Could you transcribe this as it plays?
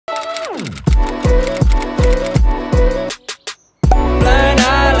Flying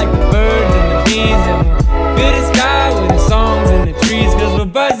high like the birds and the bees, and we'll fill the sky with the songs and the trees, cause we're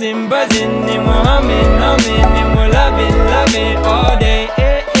buzzing, buzzing, and we're humming, humming, and we're loving, loving all day.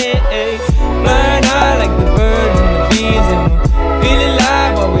 Flying high like the birds and the bees, and we'll feel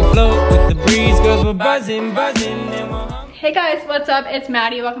alive while we float with the breeze, cause we're buzzing, buzzing, and we're humming. Hey guys, what's up? It's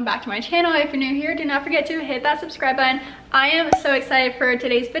Maddie. Welcome back to my channel. If you're new here, do not forget to hit that subscribe button. I am so excited for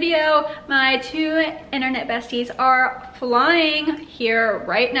today's video. My two internet besties are flying here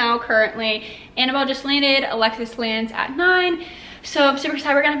right now currently. Annabelle just landed, Alexis lands at 9. So I'm super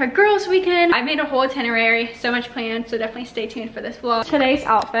excited. We're gonna have a girls weekend. I made a whole itinerary, so much planned, so definitely stay tuned for this vlog. Today's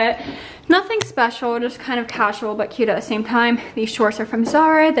outfit, nothing special, just kind of casual but cute at the same time. These shorts are from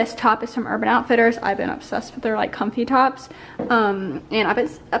Zara. This top is from Urban Outfitters. I've been obsessed with their like comfy tops. And I've been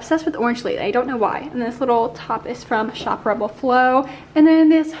obsessed with orange lately. I don't know why. And this little top is from Shop Rebel Flow. And then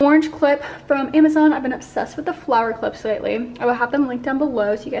this orange clip from Amazon. I've been obsessed with the flower clips lately. I will have them linked down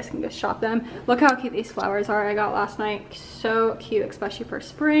below so you guys can go shop them. Look how cute these flowers are I got last night. So cute, especially for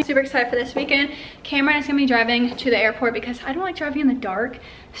spring. Super excited for this weekend. Cameron is gonna be driving to the airport because I don't like driving in the dark.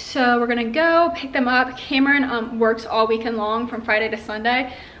 So we're gonna go pick them up. Cameron works all weekend long from Friday to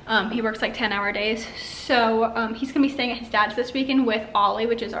Sunday. He works like 10-hour days. So he's gonna be staying at his dad's this weekend with Ollie,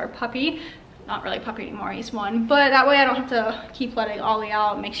 which is our puppy. Not really puppy anymore, he's one. But that way I don't have to keep letting Ollie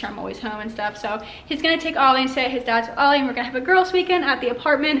out and make sure I'm always home and stuff. So he's gonna take Ollie and stay at his dad's with Ollie, and we're gonna have a girls weekend at the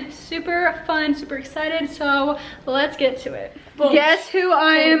apartment. Super fun, super excited. So let's get to it. Boom. Guess who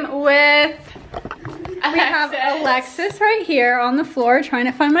I am with? We have Alexis right here on the floor trying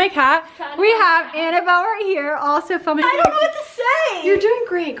to find my cat. We have Annabelle right here also filming. I don't know what to say. You're doing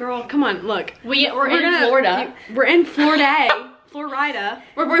great, girl. Come on, look. We're in Florida. We're in Florida. Florida.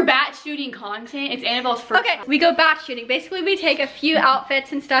 We're bat shooting content. It's Annabelle's first. Okay, we go bat shooting. Basically, we take a few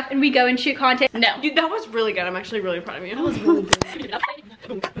outfits and stuff and we go and shoot content. No. Dude, that was really good. I'm actually really proud of you. That was really good. To the left.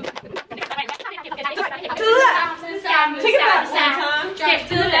 Take it back one time. Drive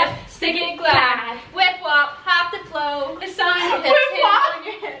to the left. Stick it glad. Whip wop. Hop the flow. The sun. Whip wop. On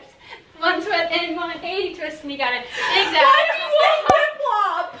your hips. One twist and 180 twist and you got it. Exactly. Why do you want whip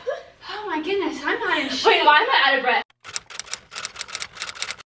wop? Oh my goodness, I'm not in shape. Wait, why am I out of breath?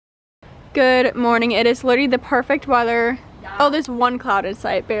 Good morning. It is literally the perfect weather. Yeah. Oh, there's one cloud in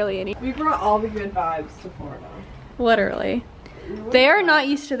sight, barely any. We brought all the good vibes to Florida. Literally. They are not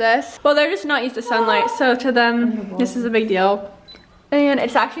used to this. Well, they're just not used to sunlight, so to them, this is a big deal. And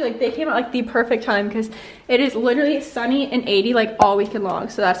it's actually like, they came at like the perfect time because it is literally sunny and 80 like all weekend long,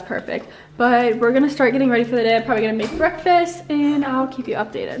 so that's perfect. But we're gonna start getting ready for the day. I'm probably gonna make breakfast and I'll keep you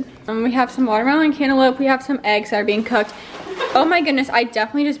updated. We have some watermelon and cantaloupe. We have some eggs that are being cooked. Oh my goodness, I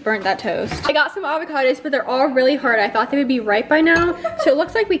definitely just burnt that toast. I got some avocados, but they're all really hard. I thought they would be ripe by now, so it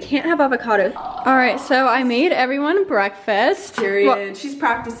looks like we can't have avocados. All right, so I made everyone breakfast. Period. Well, she's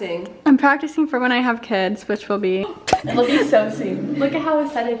practicing. I'm practicing for when I have kids, which will be... It'll be so soon. Look at how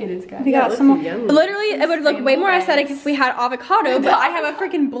aesthetic it is, guys. We got some... Literally, it would look way more aesthetic if we had avocado, but I have a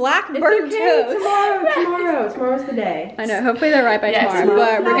freaking black burnt toast. Tomorrow's the day. I know, hopefully they're right by tomorrow,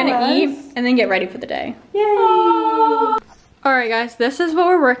 but we're gonna eat and then get ready for the day. Yay! Aww. All right, guys, this is what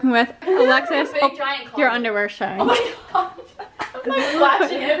we're working with. Alexis, your underwear showing. Oh my god. Am I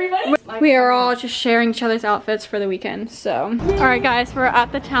flashing everybody? We are all just sharing each other's outfits for the weekend, so. All right, guys, we're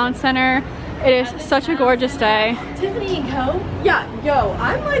at the town center. It is such a gorgeous day. Tiffany and Co. Yeah, yo,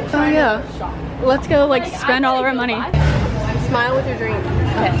 I'm like trying to shop. Let's go, like, spend all of our money. Smile with your drink.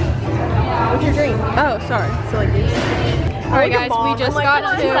 Okay. What's your drink? Oh, sorry. So like this. All right, guys, we just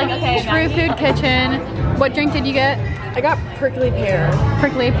got to True Food Kitchen. What drink did you get? I got prickly pear.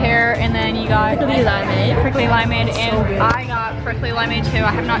 Prickly pear, and then you got Prickly limeade. Prickly limeade, and I got prickly limeade too.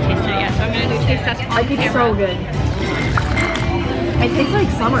 I have not tasted it yet, so I'm gonna do taste test on camera. It's so good. It tastes like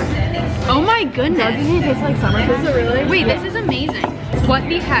summer. Oh my goodness. Doesn't it taste like summer? Does it really? Wait, this is amazing. What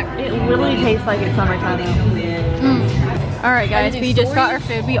the heck? It literally tastes like it's summertime. All right, guys, we just got our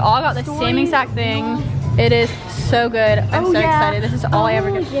food. We all got the same exact thing. It is so good. I'm so excited. This is all I ever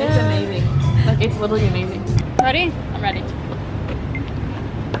get. It's amazing. Like, it's literally amazing. Ready? I'm ready.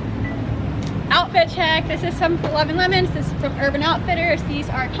 Outfit check. This is from 11 Lemons. This is from Urban Outfitters. These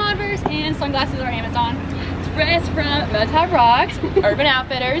are Converse, and sunglasses are Amazon. Dress from Motab Rocks, Urban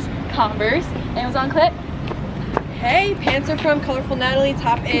Outfitters, Converse, Amazon clip. Hey, pants are from Colorful Natalie,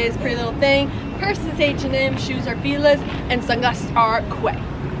 top is Pretty Little Thing, purse is H&M, shoes are Fila's, and sunglasses are Quay.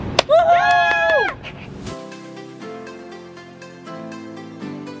 Woohoo!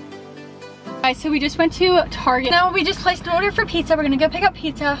 Guys, so we just went to Target. Now we just placed an order for pizza. We're gonna go pick up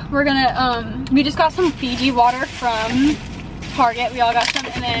pizza. We're gonna, we just got some Fiji water from Target. We all got some,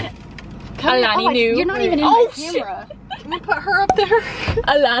 and then Alani knew. You're not even in my camera. Can we put her up there?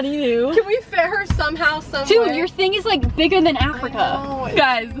 Alani knew. Can we fit her somehow, some Dude, way? your thing is like bigger than Africa.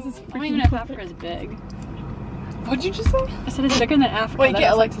 Guys, this is I don't even know if Africa is big. What'd you just say? I said it's bigger than Africa. Wait, That get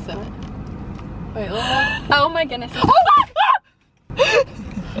is- Alexis in it. Wait, look. Oh my goodness.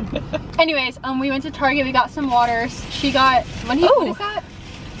 Anyways, we went to Target. We got some waters. She got. What is that?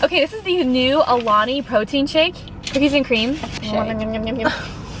 Okay, this is the new Alani protein shake. Cookies and cream.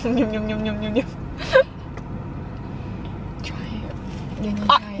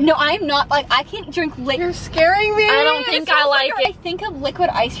 No, I'm not. Like, I can't drink liquid. You're scaring me. I don't think I like I it. think of liquid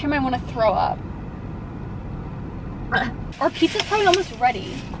ice cream, I want to throw up. Our pizza's probably almost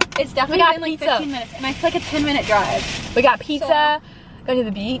ready. It's definitely got been like pizza. 15 minutes, and it's like a 10-minute drive. We got pizza. Go to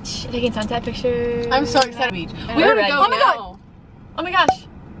the beach. Taking sunset pictures. I'm so excited. We We're gotta ready. go Oh my now. god. Oh my gosh.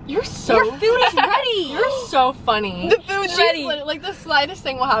 You're so. Your food is ready. You're so funny. The food's ready. Like the slightest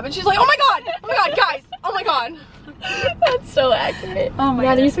thing will happen. She's like, oh my god, guys, oh my god. That's so accurate. Oh my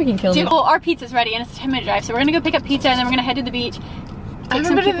god. goodness. You freaking killed me. Dude, well, our pizza's ready, and it's a 10-minute drive, so we're gonna go pick up pizza, and then we're gonna head to the beach. I Take haven't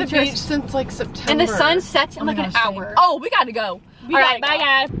some been to the pictures. beach since like September. And the sun sets in Oh my like an gosh, hour. Oh, we gotta go. We All right, gotta bye go.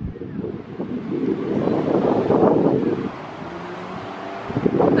 guys.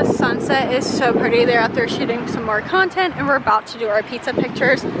 The sunset is so pretty. They're out there shooting some more content, and we're about to do our pizza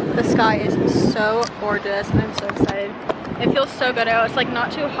pictures. The sky is so gorgeous. I'm so excited. It feels so good out. It's like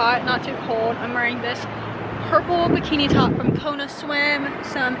not too hot, not too cold. I'm wearing this purple bikini top from Kona Swim,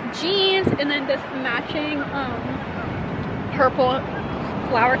 some jeans, and then this matching purple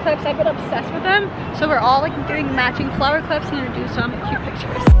flower clips. I've been obsessed with them. So we're all like doing matching flower clips and gonna do some cute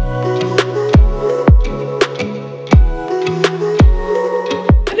pictures.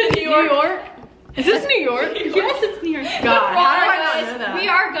 New York? Is this New York? Yes, it's New York. God, how do I not know that? We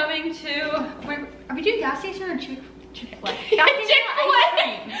are going to. Are we doing gas station or Chick-fil-A? Chick-fil-A.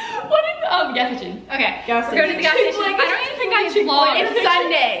 What is gas station? Okay, Gas we're going to the gas station. Chick-fil-A. I don't even think I vlogged. It's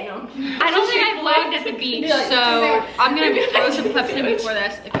Sunday. I don't think I vlogged at the beach, so I'm gonna throw some clips in before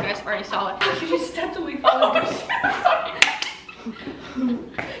this. If you guys already saw it. You just stepped away from it.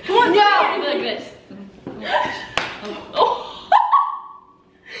 Come on, no! Like this. Oh.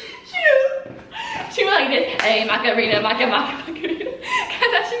 She was like this. Hey, Macarena, Macarena. Cause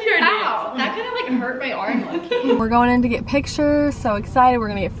that should be your Ow, name. that kind of like hurt my arm. We're going in to get pictures. So excited. We're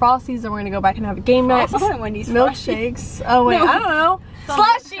gonna get Frosties, then we're gonna go back and have a game night. Milkshakes. Oh wait, No. I don't know.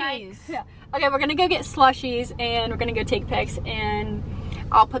 Slushies. Yeah. Okay, we're gonna go get slushies and we're gonna go take pics, and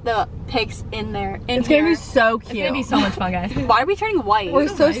I'll put the pics in there. It's gonna be so cute. It's gonna be so much fun, guys. Why are we turning white? We're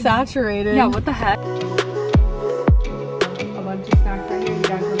so saturated. Yeah, what the heck? A bunch of snacks right here. You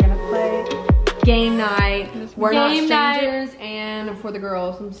guys are gonna play game night. We're not Game night. strangers, and for the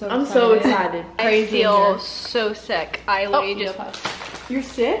girls, I'm so excited. I feel so sick. I literally just You're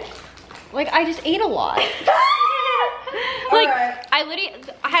sick? like I just ate a lot. Like I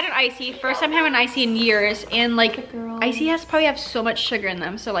had an icy, first time having an icy in years, and like icy probably have so much sugar in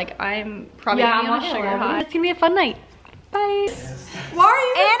them, so like I'm probably Yeah, gonna be on I'm a not sugar gonna lie. high. It's gonna be a fun night. Bye. Why are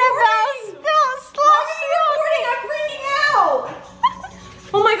you Annabelle spilled slushie. I'm freaking out!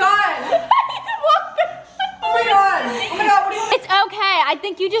 Oh my god! Oh my god! Oh my god, what do you want? It's okay. I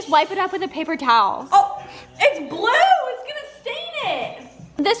think you just wipe it up with a paper towel. Oh, it's blue! It's gonna stain it!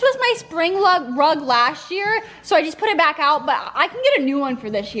 This was my spring rug last year, so I just put it back out, but I can get a new one for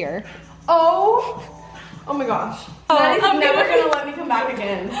this year. Oh my gosh. That is I'm never gonna- gonna let me come back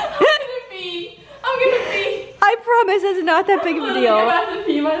again. I'm gonna pee. I promise it's not that big of a I'm deal. about to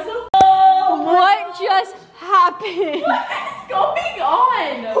pee myself. What just happened? What is going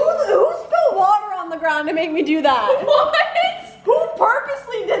on? Who spilled water on the ground to make me do that? What? Who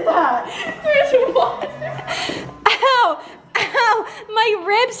purposely did that? There's water. Ow! Ow! My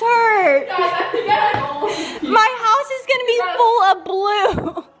ribs hurt! Guys, I think I almost peed. My house is gonna be full of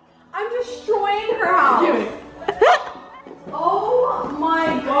blue! I'm destroying her house. Oh my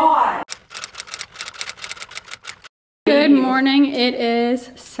god. Good morning, it is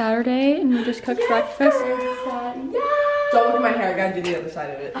Saturday and we just cooked breakfast. Don't look at my hair, I gotta do the other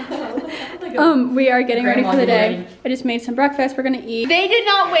side of it. We are getting ready for the day. Grandma. I just made some breakfast, we're gonna eat. They did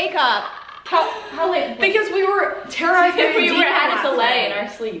not wake up. How late? Because we were terrorized. We had a delay in our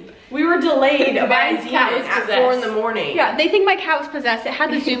sleep. We were delayed by a Ryan's cat demon was at 4 in the possessed. morning. Yeah, they think my cat was possessed. It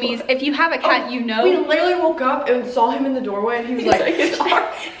had the zoomies. If you have a cat, you know. We literally woke up and saw him in the doorway and he was like, his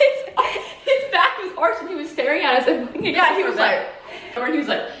back was arched and he was staring at us. And yeah, he was like, or he was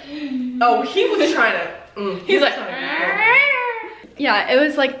like, oh, he was trying to, he's like, Yeah, it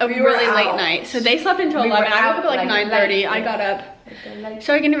was like a We were really late out. night. So they slept until We 11. were I woke up out at like like 9:30. late. I got up.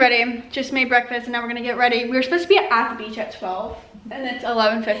 So we're getting ready. Just made breakfast and now we're gonna get ready. We were supposed to be at the beach at 12. And it's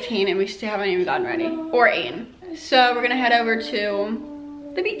 11:15 and we still haven't even gotten ready or eaten. So we're gonna head over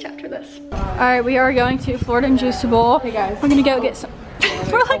to the beach after this. All right, we are going to Florida and Juice Bowl. Hey guys. We're gonna go get some.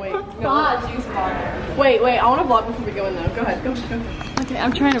 We're like, Juice bar. Wait, I want to vlog before we go in though. Go ahead, go. okay,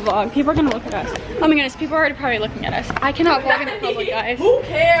 I'm trying to vlog. People are gonna look at us. Oh my goodness, people are already probably looking at us. I cannot vlog in the public, guys. Who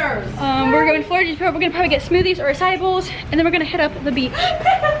cares? We're going to Florida Juice Bowl. We're gonna probably get smoothies or acai bowls, and then we're gonna hit up the beach.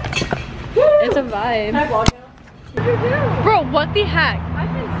 It's a vibe. Can I vlog now? Bro, what the heck?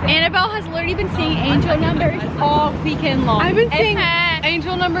 Annabelle has literally been seeing angel numbers all weekend long. I've been seeing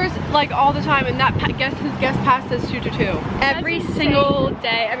angel numbers like all the time, and that his guest pass says 2 to 2. Every single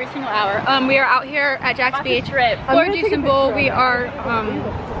day, every single hour. We are out here at Jack's Beach, Florida Juice Bowl. We are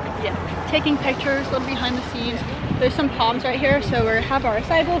taking pictures, a little behind the scenes. There's some palms right here, so we have our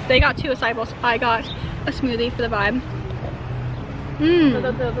acai bowls. They got 2 acai bowls. I got a smoothie for the vibe.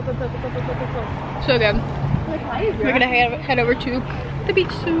 So good. We're gonna head over to the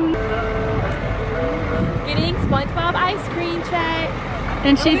beach soon. Getting SpongeBob ice cream check.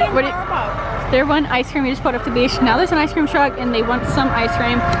 And she, there one ice cream we just put up the beach. Now there's an ice cream truck and they want some ice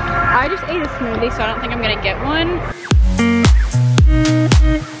cream. I just ate a smoothie, so I don't think I'm gonna get one.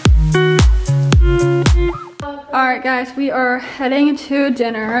 All right, guys, we are heading to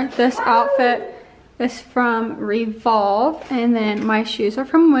dinner. This outfit is from Revolve, and then my shoes are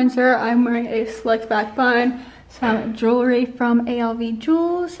from Windsor. I'm wearing a slicked back bun, some jewelry from ALV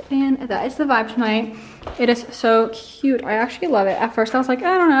Jewels, and that is the vibe tonight. It is so cute. I actually love it. At first I was like,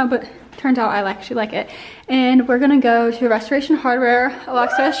 I don't know, but turns out I actually like it. And we're gonna go to Restoration Hardware.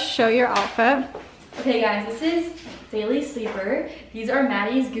 Alexa, show your outfit. Okay guys, this is Daily Sleeper. These are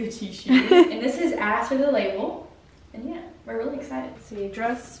Maddie's Gucci shoes. And this is Ass for the label. And yeah, we're really excited. See,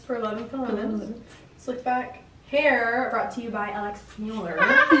 dress for 11 Phillips. Slick back hair brought to you by Alexis Mueller.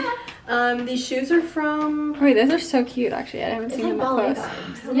 These shoes are from... Wait, those are so cute actually. I haven't seen them up close.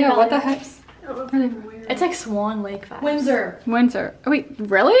 Yeah, what the heck? It's like Swan Lake vibes. Windsor. Oh wait,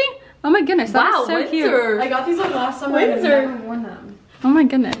 really? Oh my goodness, that's so Windsor. cute. I got these like last summer and I've never worn them. Oh my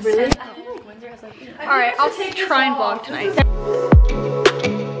goodness. Really? I feel like Windsor has like... Alright, I'll try and vlog tonight.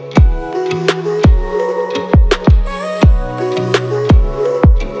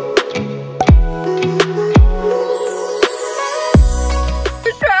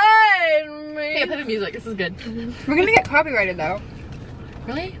 Music, this is good. We're gonna get copyrighted though.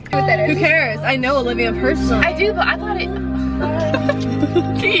 Really? What that is? Who cares? I know Olivia personally. I do, but I thought it...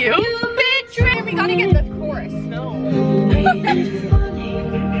 To you? Betray! We gotta get the chorus. No.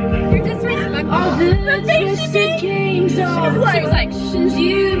 You're disrespectful. Oh, the twisted games of reflections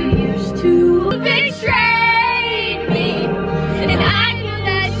you used to betray me. And I know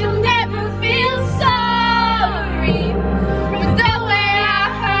that you'll never feel sorry for the way I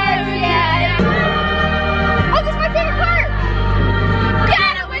hurt you. Oh, this is my favorite part!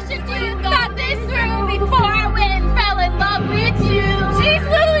 God, I wish that you thought this through before I went and fell in love with you. She's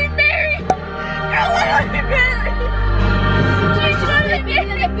literally married. You're literally married. She's literally married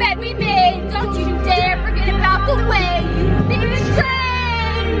to the bet we made. Don't you dare forget about the way you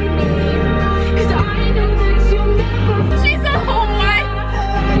betrayed me. 'Cause I know that you'll never. She's a whole wife.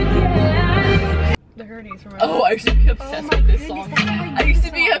 The Hurdies from Oh, I used to be obsessed with this song. I used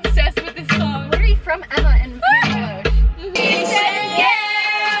to be obsessed with this song. Literally from Emma and Pamela. He said,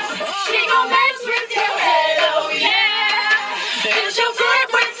 yeah, she gon' mess with your head, oh yeah. And she'll flirt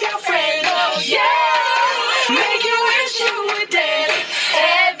with your friend, oh yeah. Make you wish you were dead.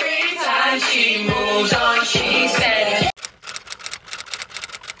 Every time she moves on, she said.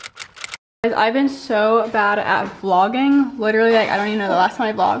 Guys, I've been so bad at vlogging. Literally, like, I don't even know the last time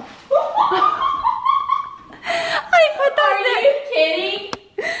I vlogged. I put that there. Are you kidding?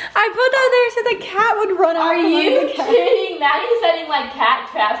 I put that there so the cat would run out. Are you kidding? Maddie's setting like cat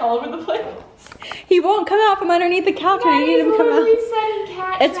traps all over the place. He won't come out from underneath the couch. I need him to come out. Maddie's setting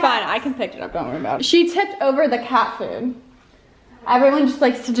cat It's traps. fine. I can pick it up. Don't worry about it. She tipped over the cat food. Everyone just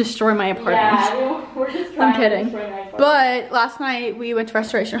likes to destroy my apartment. Yeah, we're just trying I'm kidding. to destroy my apartment. But last night we went to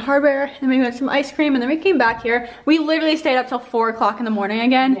Restoration Hardware and we went some ice cream and then we came back here. We literally stayed up till 4 o'clock in the morning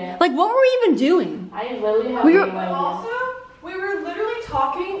again. Yeah. Like, what were we even doing? I literally have We were- no idea. Also, we were literally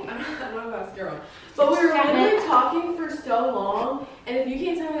talking. I don't know if that's girl, but we were literally talking for so long. And if you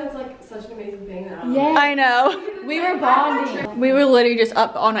can't tell me that's like such an amazing thing, then I don't know. I know. We were bonding. We were literally just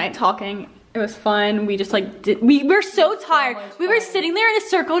up all night talking. It was fun. We just like we were so tired. We were sitting there in a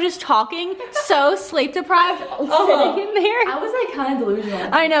circle just talking, so sleep deprived, sitting in there. I was like kind of delusional.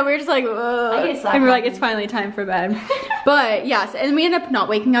 I know, we were just like, get slapped and we're like, on. it's finally time for bed. But yes, and we ended up not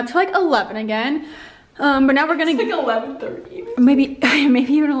waking up till like 11 again. But now we're gonna It's like 11:30. maybe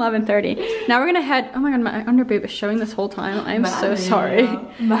even 11:30. Now we're gonna head. Oh my god, my underboob is showing this whole time. I am so sorry.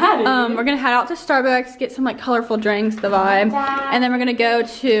 We're gonna head out to Starbucks, get some like colorful drinks, the vibe, and then we're gonna go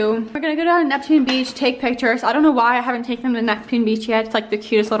down to Neptune Beach, take pictures. I don't know why I haven't taken them to Neptune Beach yet. It's like the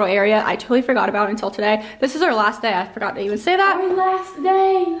cutest little area. I totally forgot about it until today. This is our last day. I forgot to even say that. Our last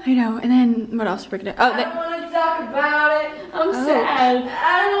day. I know. And then what else we're gonna? Oh, I don't want to talk about it. I'm sad.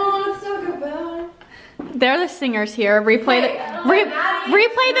 I don't want to talk about it. they're the singers here. Replay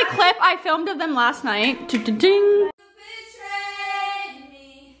the clip I filmed of them last night. Ding.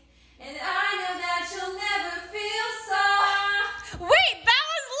 Wait, that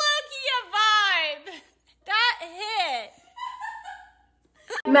was low-key a vibe. That hit.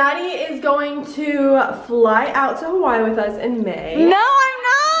 Maddie is going to fly out to Hawaii with us in May. No, I'm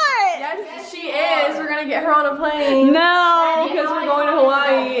not. Yes, she is. We're gonna get her on a plane. No. Because we're going to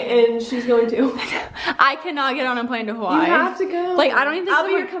Hawaii and she's going to. I cannot get on a plane to Hawaii. You have to go. Like, I don't even think I'll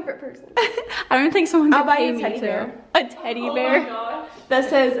be your comfort person. I don't even think someone I'll could buy pay you a me teddy to. bear. A teddy bear. Oh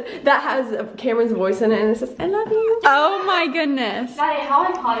that has Cameron's voice in it and it says, I love you. Oh my goodness. Maddie, how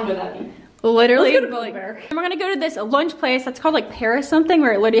iconic would that be? Literally. Let's go to Build a Bear. We're gonna go to this lunch place that's called like Paris something,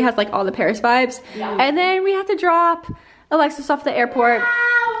 where it literally has like all the Paris vibes. Yeah. And then we have to drop Alexis off at the airport.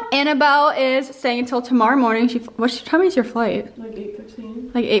 Annabelle is staying until tomorrow morning. What time is your flight? Like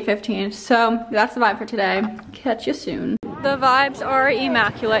 8:15. Like 8:15. So that's the vibe for today. Catch you soon. The vibes are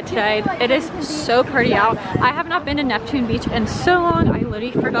immaculate today. It is so pretty out. I have not been to Neptune Beach in so long. I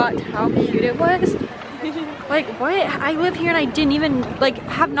literally forgot how cute it was. Like, what? I live here and I didn't even, like,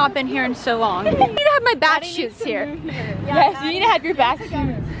 have not been here in so long. I need to have my bat shoots here. Yes, you need to have your back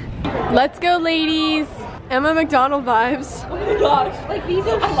shoes. Let's go, ladies. Emma McDonald vibes. Oh my gosh. Like, these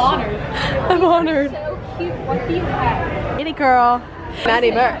are I'm honored. I'm honored. So cute. What do you have? Kitty girl.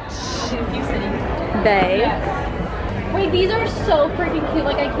 Maddie Birch. They. Wait, these are so freaking cute.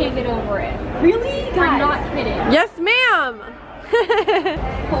 Like, I can't get over it. Really? I'm not kidding. Yes, ma'am.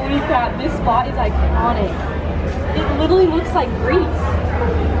 Holy crap, this spot is iconic. It literally looks like Greece.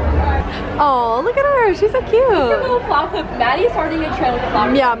 Oh, look at her. She's so Look at cute. little flower clip. Maddie's starting a trend with the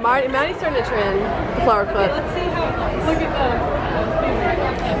flower. Yeah, Maddie's starting a trend. The flower clip. Let's see how. Look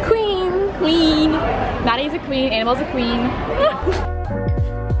at Queen. Queen. Maddie's a queen. Annabelle's a queen.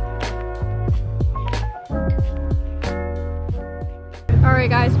 Alright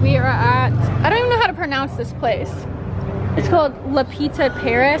guys, we are at, I don't even know how to pronounce this place. It's called La Pizza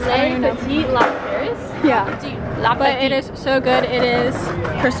Paris. I don't even know. Petite La Paris. Yeah. But it is so good. It is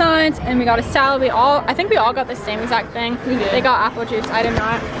croissants and we got a salad. I think we all got the same exact thing. They got apple juice. I did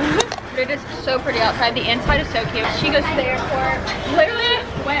not. It is so pretty outside. The inside is so cute. She goes to the airport. Literally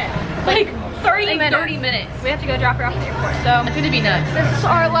when? Like 30 minutes. 30 minutes. We have to go drop her off at the airport. So It's gonna be nuts. this is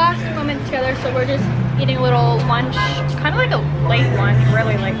our last moment together. So we're just eating a little lunch. Kind of like a late one,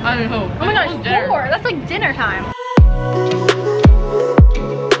 really late. I don't know. Oh my gosh, 4. That's like dinner time.